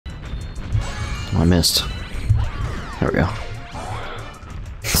I missed. There we go.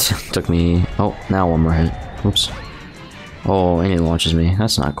 Took me... Oh, now one more hit. Oops. Oh, and he launches me.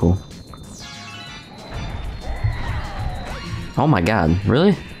 That's not cool. Oh my god,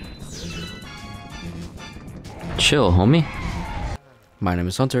 really? Chill, homie. My name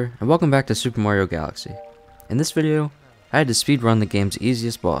is Hunter, and welcome back to Super Mario Galaxy. In this video, I had to speedrun the game's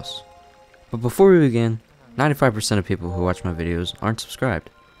easiest boss. But before we begin, 95% of people who watch my videos aren't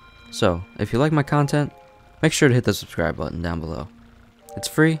subscribed. So, if you like my content, make sure to hit the subscribe button down below. It's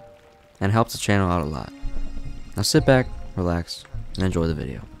free, and helps the channel out a lot. Now sit back, relax, and enjoy the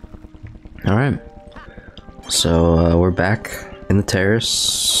video. Alright, so we're back in the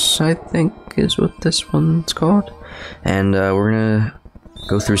terrace, I think is what this one's called. And we're gonna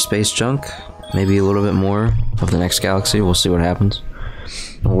go through space junk, maybe a little bit more of the next galaxy, we'll see what happens.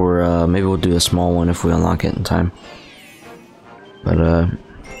 Or maybe we'll do a small one if we unlock it in time. But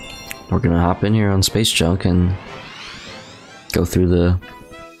we're gonna hop in here on space junk and go through the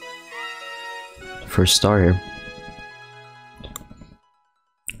first star here.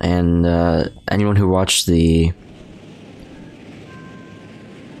 And anyone who watched the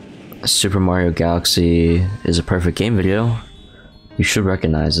Super Mario Galaxy is a perfect game video, you should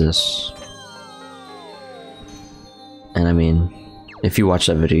recognize this. And I mean, if you watch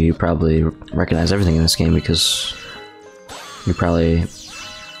that video, you probably recognize everything in this game because you probably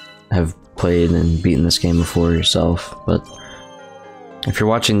have played and beaten this game before yourself. But if you're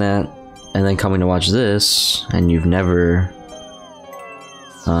watching that and then coming to watch this and you've never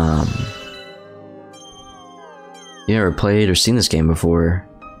played or seen this game before,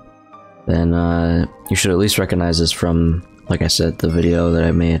 then you should at least recognize this from, like I said, the video that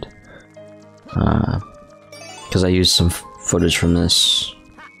I made. Because I used some footage from this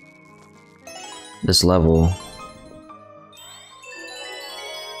level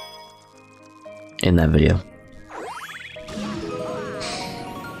in that video.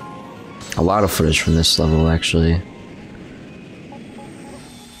 A lot of footage from this level actually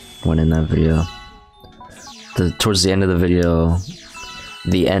went in that video. Towards the end of the video,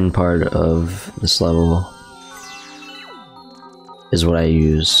 the end part of this level is what I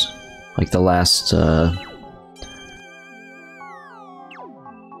use. Like the last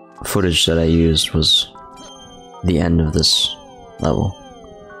footage that I used was the end of this level.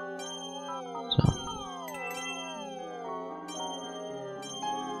 So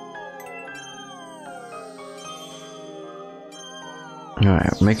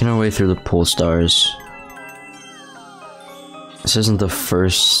alright, we're making our way through the pole stars. This isn't the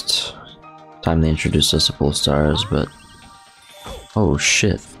first time they introduced us to pole stars, but oh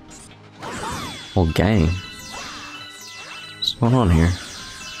shit. Whole gang. What's going on here?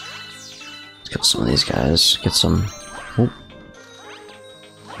 Let's kill some of these guys. Get some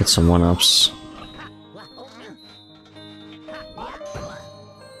one-ups.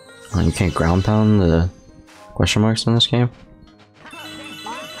 Oh, you can't ground pound the question marks in this game?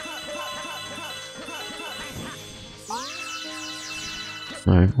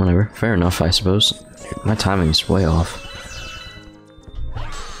 Alright, whatever. Fair enough, I suppose. My timing's way off.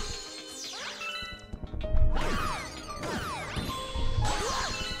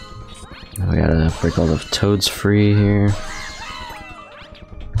 Now we gotta break all the toads free here.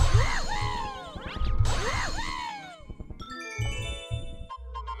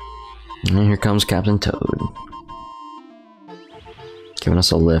 And here comes Captain Toad. Giving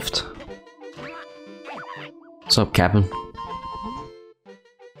us a lift. What's up, Captain?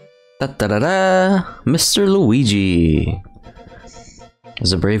 Da-da-da-da! Mr. Luigi!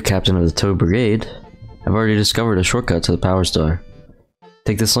 As a brave captain of the Toad Brigade, I've already discovered a shortcut to the Power Star.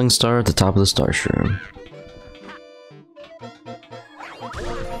 Take the Sling Star at the top of the Star Shroom.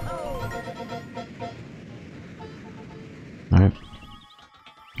 Alright.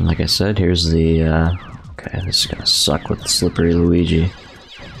 Like I said, here's the, okay, this is gonna suck with the slippery Luigi.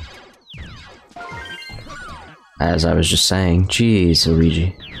 As I was just saying, jeez,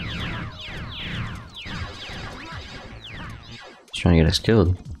 Luigi. Trying to get us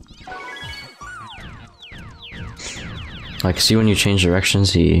killed. Like, see when you change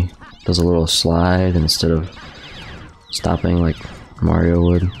directions, he does a little slide instead of stopping like Mario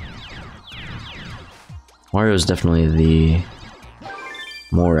would. Mario is definitely the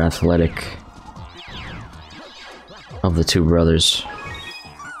more athletic of the two brothers.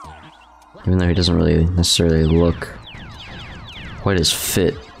 Even though he doesn't really necessarily look quite as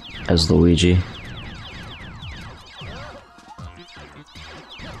fit as Luigi.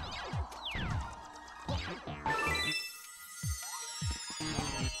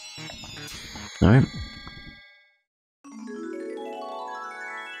 Alright.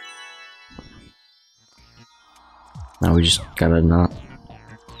 Now we just gotta not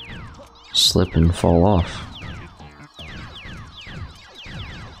slip and fall off.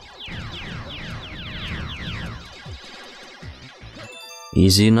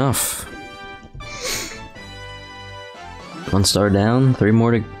 Easy enough. 1 star down, 2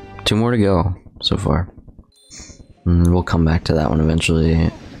 more to go so far. And we'll come back to that one eventually.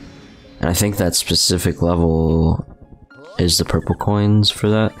 And I think that specific level is the purple coins for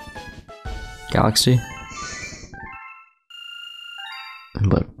that galaxy.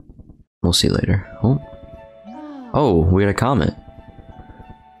 But we'll see later. Oh, we had a comet.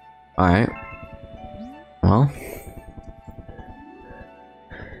 Alright. Well.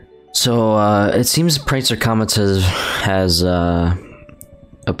 So, it seems Prancer Comets has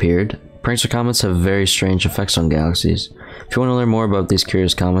appeared. Prancer Comets have very strange effects on galaxies. If you want to learn more about these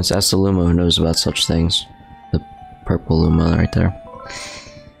curious comets, ask the Luma who knows about such things. The purple Luma right there.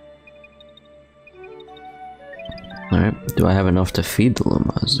 Alright, do I have enough to feed the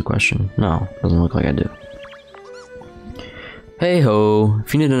Luma is the question. No, doesn't look like I do. Hey ho,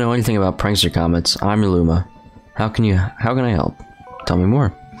 if you need to know anything about Prankster Comets, I'm your Luma. How can I help? Tell me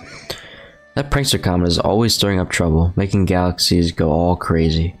more. That Prankster Comet is always stirring up trouble, making galaxies go all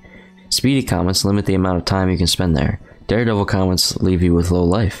crazy. Speedy Comets limit the amount of time you can spend there. Daredevil Comets leave you with low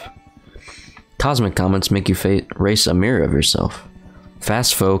life. Cosmic Comets make you race a mirror of yourself.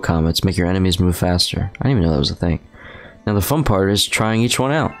 Fast Foe Comets make your enemies move faster. I didn't even know that was a thing. Now the fun part is trying each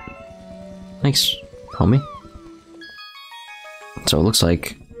one out. Thanks, homie. So it looks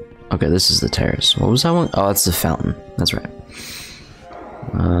like... Okay, this is the terrace. What was that one? Oh, that's the fountain. That's right.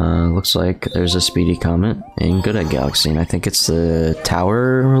 Looks like there's a Speedy Comet in Good Egg Galaxy, and I think it's the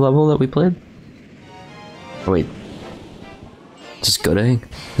tower level that we played? Oh, wait. Is this Good Egg?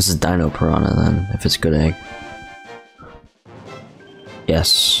 This is Dino Piranha then, if it's Good Egg.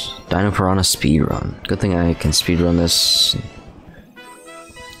 Yes, Dino Piranha speedrun. Good thing I can speedrun this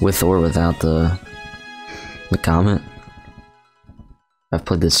with or without the comet. I've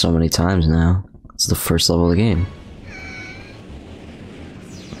played this so many times now. It's the first level of the game.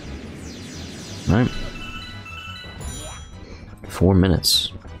 Alright. 4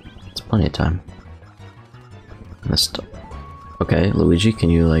 minutes. It's plenty of time. Okay, Luigi, can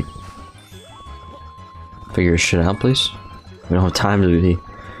you, like, figure your shit out, please? We don't have time to be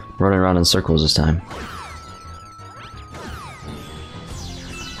running around in circles this time.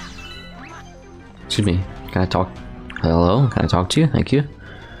 Excuse me, can I talk? Hello? Can I talk to you? Thank you.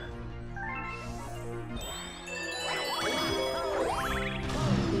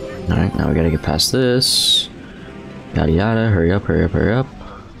 Alright, now we gotta get past this. Yada yada, hurry up, hurry up, hurry up.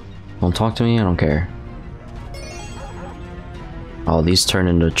 Don't talk to me, I don't care. Oh, these turn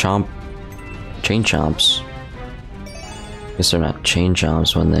into chain chomps. Guess they're not chain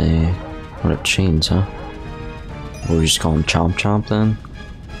chomps when they don't have chains, huh? Or we just call them chomp chomp then?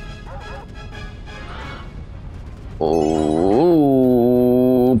 Oh,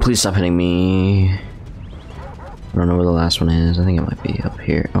 please stop hitting me. I don't know where the last one is. I think it might be up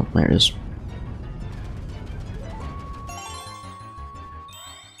here. Oh, there it is.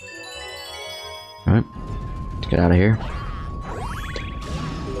 Alright, let's get out of here.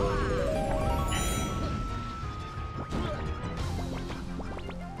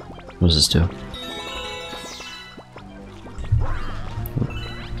 What does this do?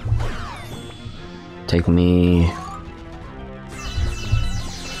 Take me...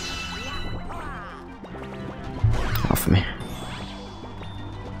 off me. I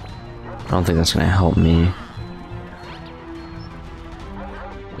don't think that's gonna help me.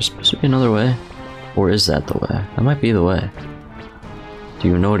 There's supposed to be another way. Or is that the way? That might be the way. Do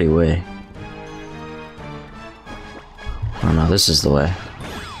you know the way? Oh no, this is the way.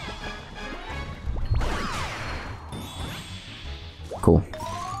 Cool.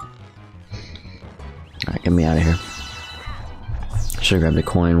 Alright, get me out of here. Should've grabbed a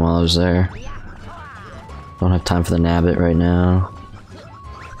coin while I was there. Don't have time for the nabbit right now.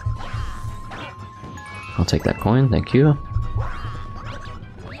 I'll take that coin, thank you.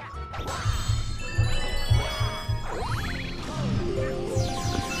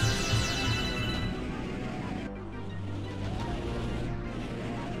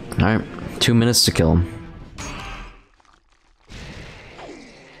 Alright, 2 minutes to kill him.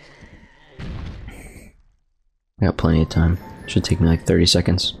 I got plenty of time. Should take me like 30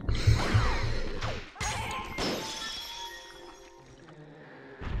 seconds.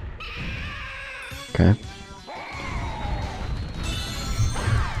 Okay.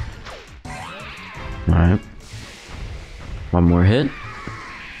 Alright. One more hit.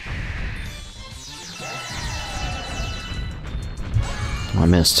 Oh, I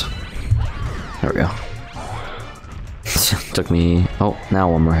missed. There we go. Took me... Oh,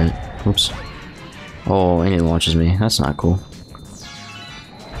 now one more hit. Oops. Oh, and he launches me. That's not cool.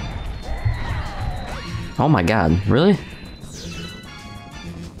 Oh my god, really?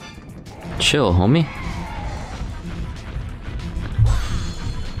 Chill, homie.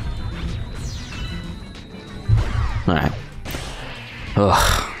 Alright.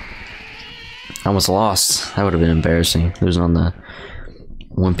 Ugh. I almost lost. That would have been embarrassing. Losing on the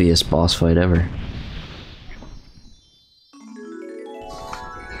wimpiest boss fight ever.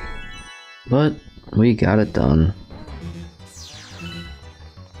 But we got it done.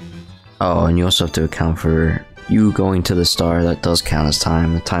 Oh, and you also have to account for you going to the star. That does count as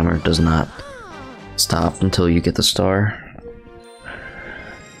time. The timer does not stop until you get the star.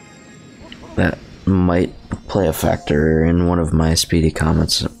 That might play a factor in one of my speedy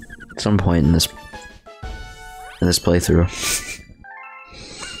comments at some point in this playthrough.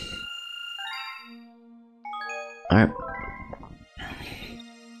 Alright.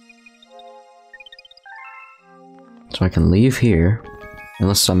 So I can leave here.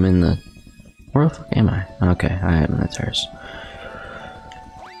 Unless I'm in the... Where the fuck am I? Okay, I am in the terrace.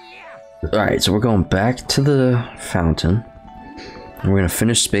 Alright, so we're going back to the fountain. And we're gonna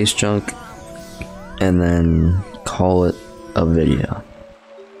finish Space Junk. And then call it a video.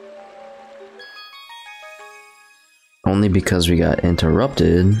 Only because we got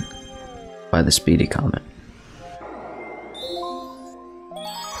interrupted by the speedy comment.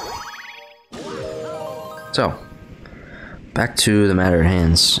 So, back to the matter at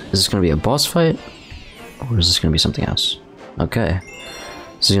hand. Is this gonna be a boss fight? Or is this gonna be something else? Okay.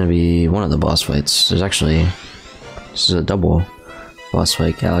 This is gonna be one of the boss fights. There's actually... This is a double boss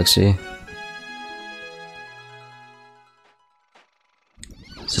fight galaxy.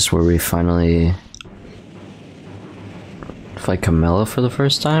 Is this where we finally fight Camilla for the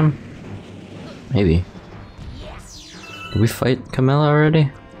first time? Maybe. Did we fight Camilla already?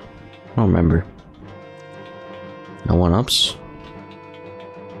 I don't remember. No one-ups?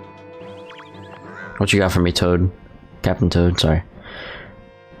 What you got for me, Toad? Captain Toad, sorry.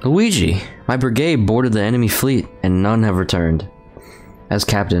 Luigi! My brigade boarded the enemy fleet, and none have returned. As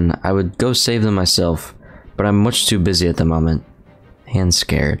captain, I would go save them myself, but I'm much too busy at the moment. And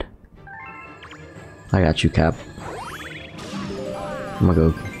scared. I got you, Cap. I'm gonna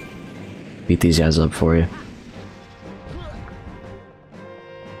go beat these guys up for you.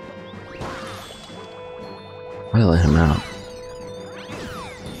 Why did I let him out?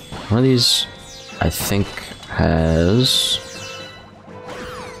 One of these, I think, has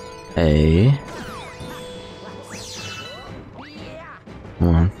a...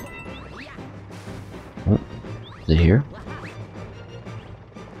 Hold on. Oh, is it here?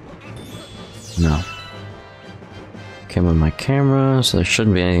 No. Came with my camera, so there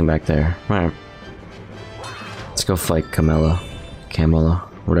shouldn't be anything back there. Alright. Let's go fight Camilla. Camilla,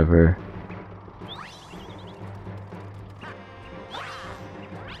 whatever.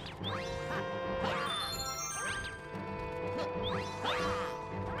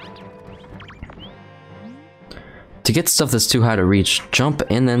 To get stuff that's too high to reach, jump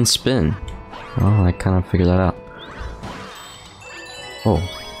and then spin. Well, I kind of figured that out.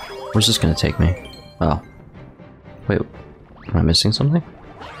 Oh. Where's this gonna take me? Oh. Wait, am I missing something?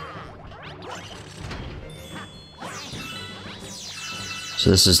 So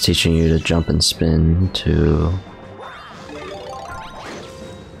this is teaching you to jump and spin to...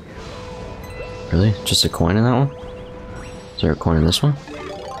 Really? Just a coin in that one? Is there a coin in this one?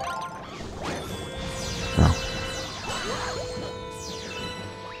 No.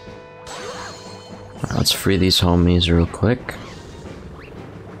 Alright, let's free these homies real quick.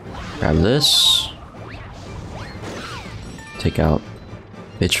 Grab this. Take out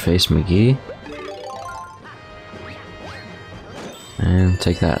Bitch Face McGee. And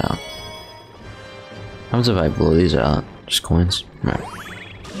take that out. How happens if I blow these out? Just coins? Right.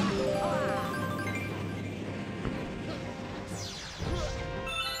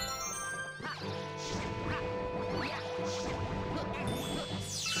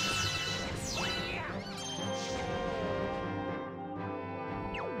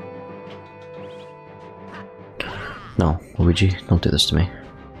 No, Luigi, don't do this to me.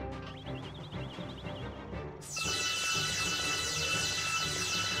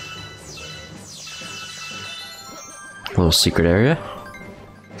 A little secret area.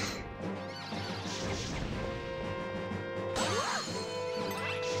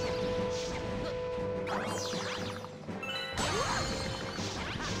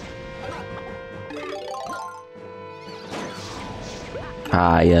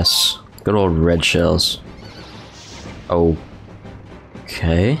 Ah, yes. Good old red shells.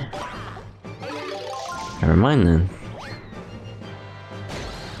 Okay. Never mind then.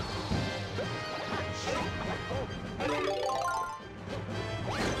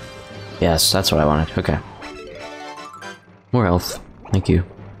 Yes, that's what I wanted. Okay. More health. Thank you.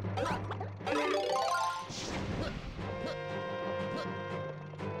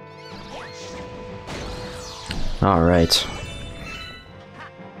 Alright.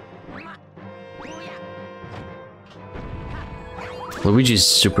 Luigi's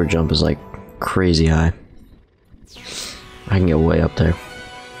super jump is like crazy high. I can get way up there.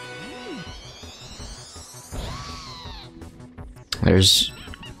 There's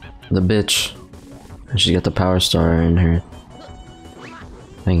the bitch. She's got the power star in her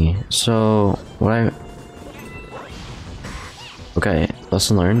thingy. So, okay,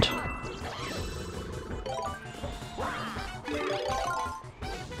 lesson learned.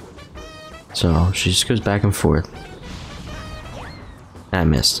 So, she just goes back and forth. I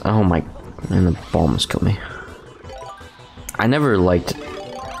missed. Oh my, and the ball almost killed me. I never liked,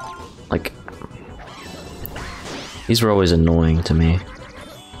 like, these were always annoying to me.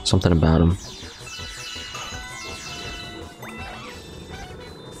 Something about them.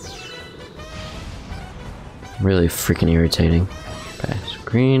 Really freaking irritating. Okay, so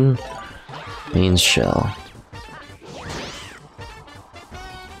green means shell.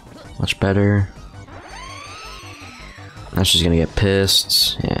 Much better. Now she's gonna get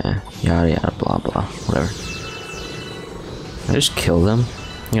pissed. Yeah, yada yada blah blah. Whatever. Can I just kill them?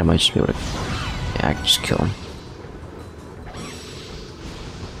 I think I might just be able to. Yeah, I can just kill them.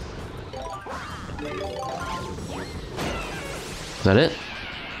 Is that it?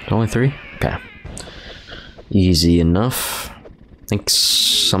 Only 3? Okay. Easy enough. I think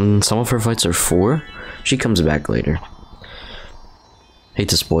some of her fights are 4. She comes back later. Hate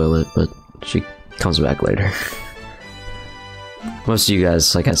to spoil it, but she comes back later. Most of you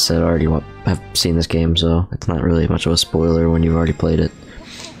guys, like I said, already have seen this game, so it's not really much of a spoiler when you've already played it.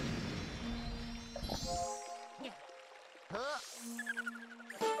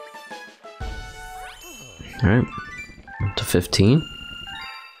 Alright, up to 15.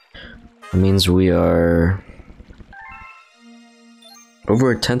 That means we are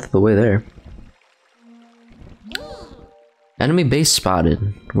over 1/10 of the way there. Enemy base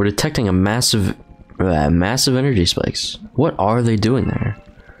spotted. We're detecting a massive energy spikes. What are they doing there?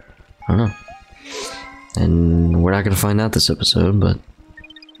 I don't know. And we're not gonna find out this episode, but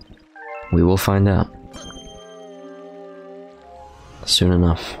we will find out soon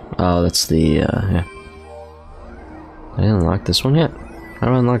enough. Oh, that's the yeah. I didn't unlock this one yet. I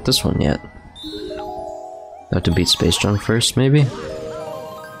don't unlock this one yet. I have to beat Space Junk first, maybe?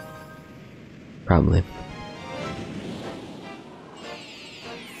 Probably.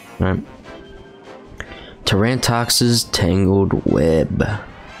 Alright. Tarantox's Tangled Web.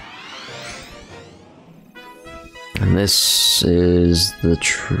 And this is the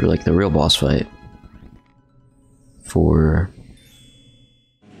the real boss fight for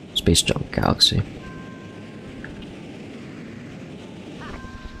Space Junk Galaxy.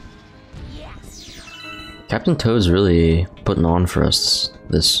 Captain Toad's really putting on for us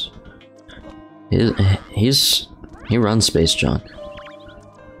this. He runs Space Junk.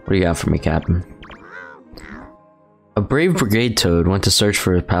 What do you got for me, Captain? A brave brigade toad went to search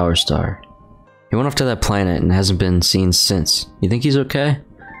for a power star. He went off to that planet and hasn't been seen since. You think he's okay?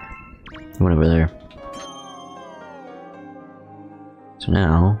 He went over there. So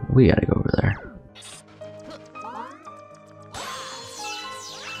now, we gotta go over there.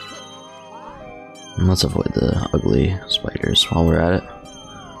 And let's avoid the ugly spiders while we're at it.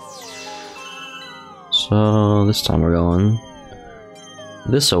 So, this time we're going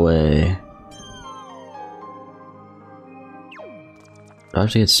this way. Do I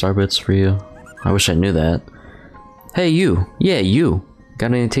have to get Starbits for you? I wish I knew that. Hey, you! Yeah, you!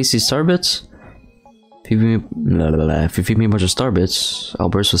 Got any tasty Starbits? If you feed me a bunch of Starbits, I'll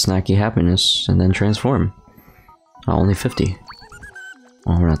burst with snacky happiness and then transform. Oh, only 50.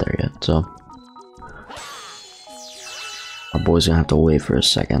 Oh, we're not there yet, so. Our boy's gonna have to wait for a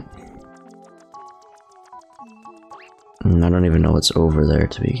second. And I don't even know what's over there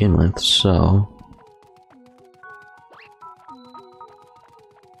to begin with, so.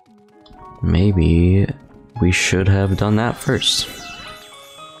 Maybe we should have done that first.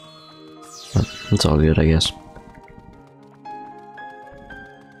 But it's all good, I guess.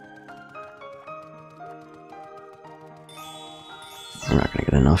 We're not gonna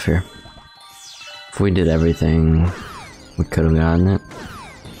get enough here. If we did everything, we could have gotten it.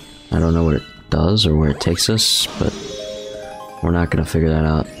 I don't know what it does or where it takes us, but we're not gonna figure that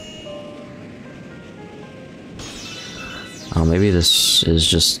out. Oh, maybe this is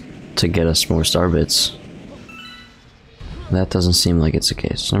just to get us more Starbits. That doesn't seem like it's the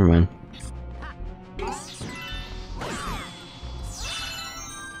case. Never mind.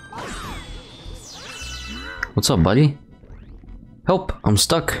 What's up, buddy? Help! I'm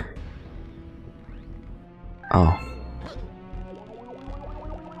stuck. Oh.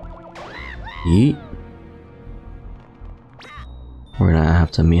 Yeet. We're gonna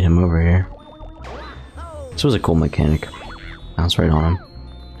have to meet him over here. This was a cool mechanic. Bounce right on him.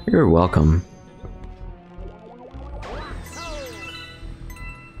 You're welcome.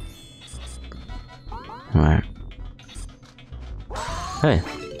 Alright. Hey.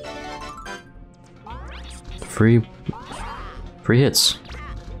 Free hits.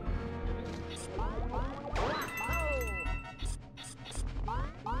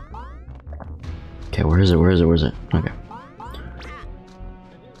 Okay, where is it? Where is it? Where is it? Okay.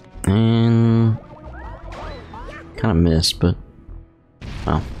 And kind of missed, but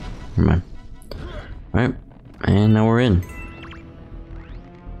oh, never mind. Alright, and now we're in.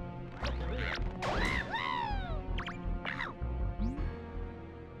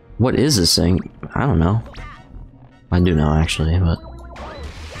 What is this thing? I don't know. I do know actually, but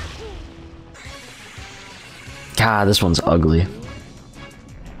God, this one's ugly.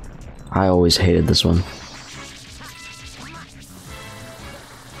 I always hated this one.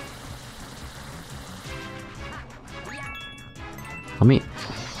 Let me...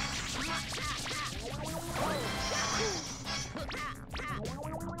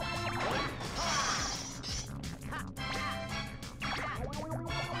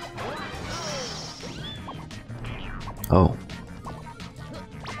 Oh.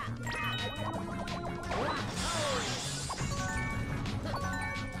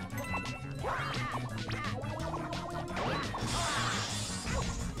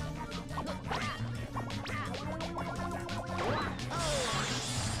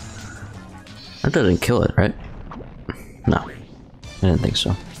 That doesn't kill it, right? No. I didn't think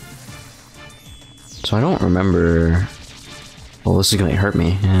so. So I don't remember... Well, this is gonna hurt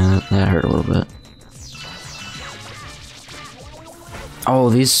me. Yeah, that hurt a little bit. Oh,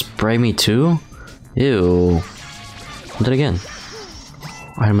 these spray me too? Ew. I did it again.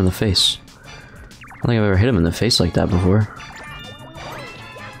 I hit him in the face. I don't think I've ever hit him in the face like that before.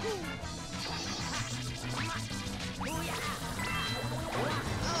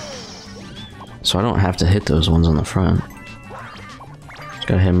 So I don't have to hit those ones on the front. Just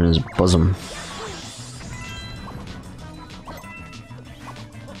gotta hit him in his bosom.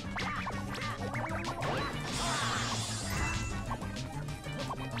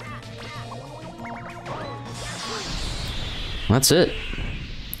 That's it.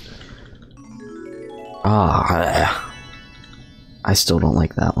 Ah, I still don't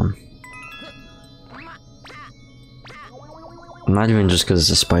like that one. Not even just because it's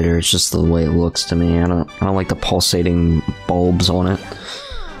a spider, it's just the way it looks to me. I don't like the pulsating bulbs on it.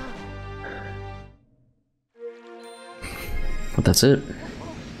 But that's it.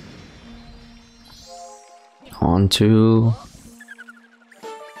 On to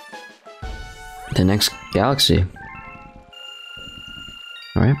the next galaxy.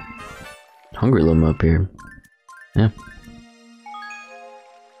 Alright. Hungry Llama up here. Yeah.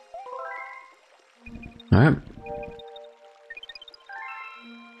 Alright.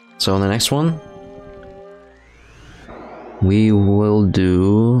 So in the next one, we will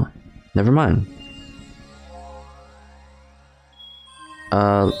do... Never mind.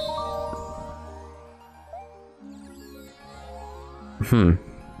 I'll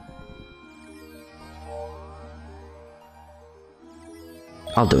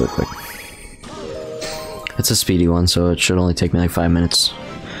do it quick. It's a speedy one, so it should only take me like 5 minutes.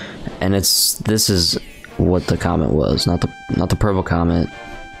 And this is what the comet was, not the purple comet.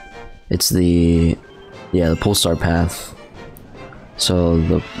 It's the Pulsar path. So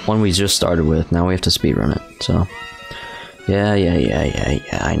the one we just started with, now we have to speedrun it. So yeah,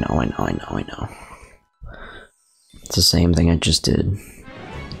 I know. It's the same thing I just did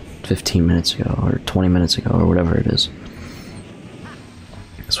 15 minutes ago or 20 minutes ago or whatever it is.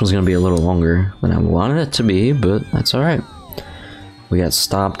 This one's gonna be a little longer than I wanted it to be, but that's alright. We got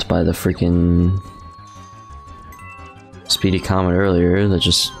stopped by the freaking speedy comet earlier that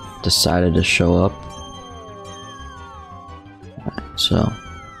just decided to show up. Right, so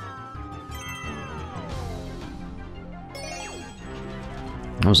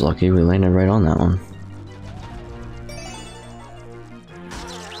I was lucky, we landed right on that one.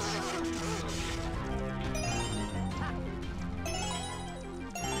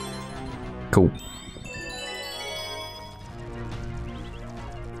 Cool.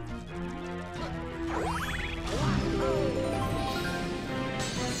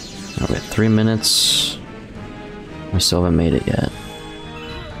 We're at 3 minutes. We still haven't made it yet.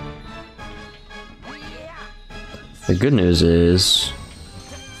 The good news is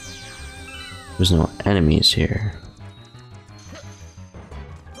there's no enemies here.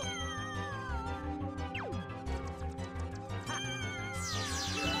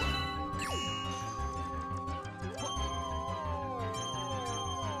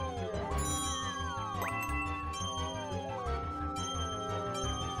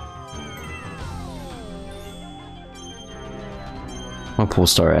 I'm a pool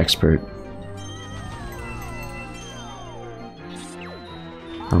star expert.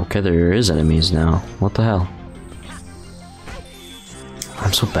 Okay, there is enemies now. What the hell?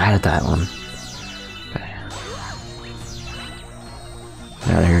 I'm so bad at that one. Okay.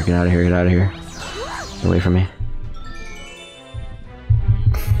 Get out of here, get out of here, get out of here. Get away from me.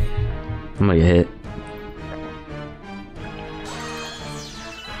 I'm gonna get hit.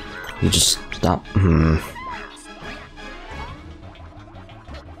 You just stop.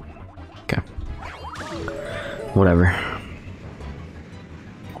 Okay. Whatever.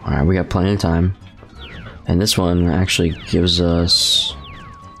 Alright, we got plenty of time. And this one actually gives us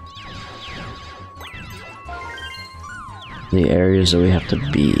the areas that we have to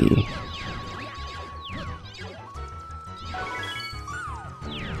be.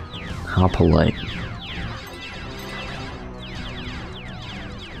 How polite.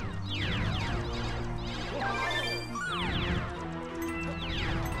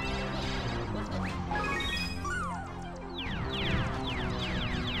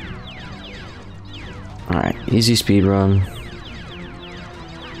 Alright, easy speed run.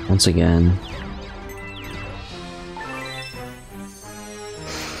 Once again.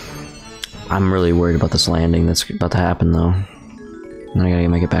 I'm really worried about this landing that's about to happen though. And I gotta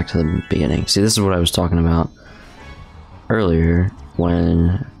make it back to the beginning. See, this is what I was talking about earlier,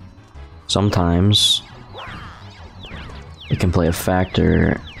 when sometimes it can play a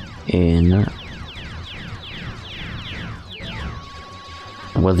factor in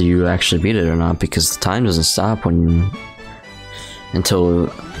whether you actually beat it or not, because the time doesn't stop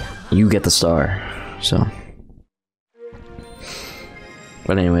until you get the star. So,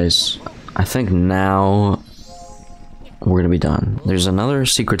 but anyways, I think now we're gonna be done. There's another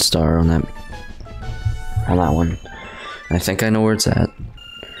secret star on that one. I think I know where it's at.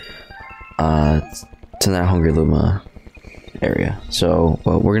 It's in that Hungry Luma area. So,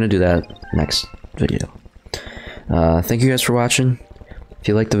 well, we're gonna do that next video. Thank you guys for watching. If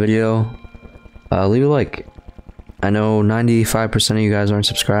you liked the video, leave a like. I know 95% of you guys aren't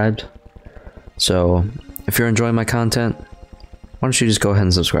subscribed, so if you're enjoying my content, why don't you just go ahead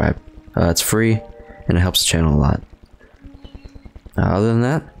and subscribe. It's free, and it helps the channel a lot. Other than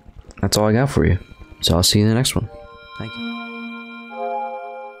that, that's all I got for you. So I'll see you in the next one. Thank you.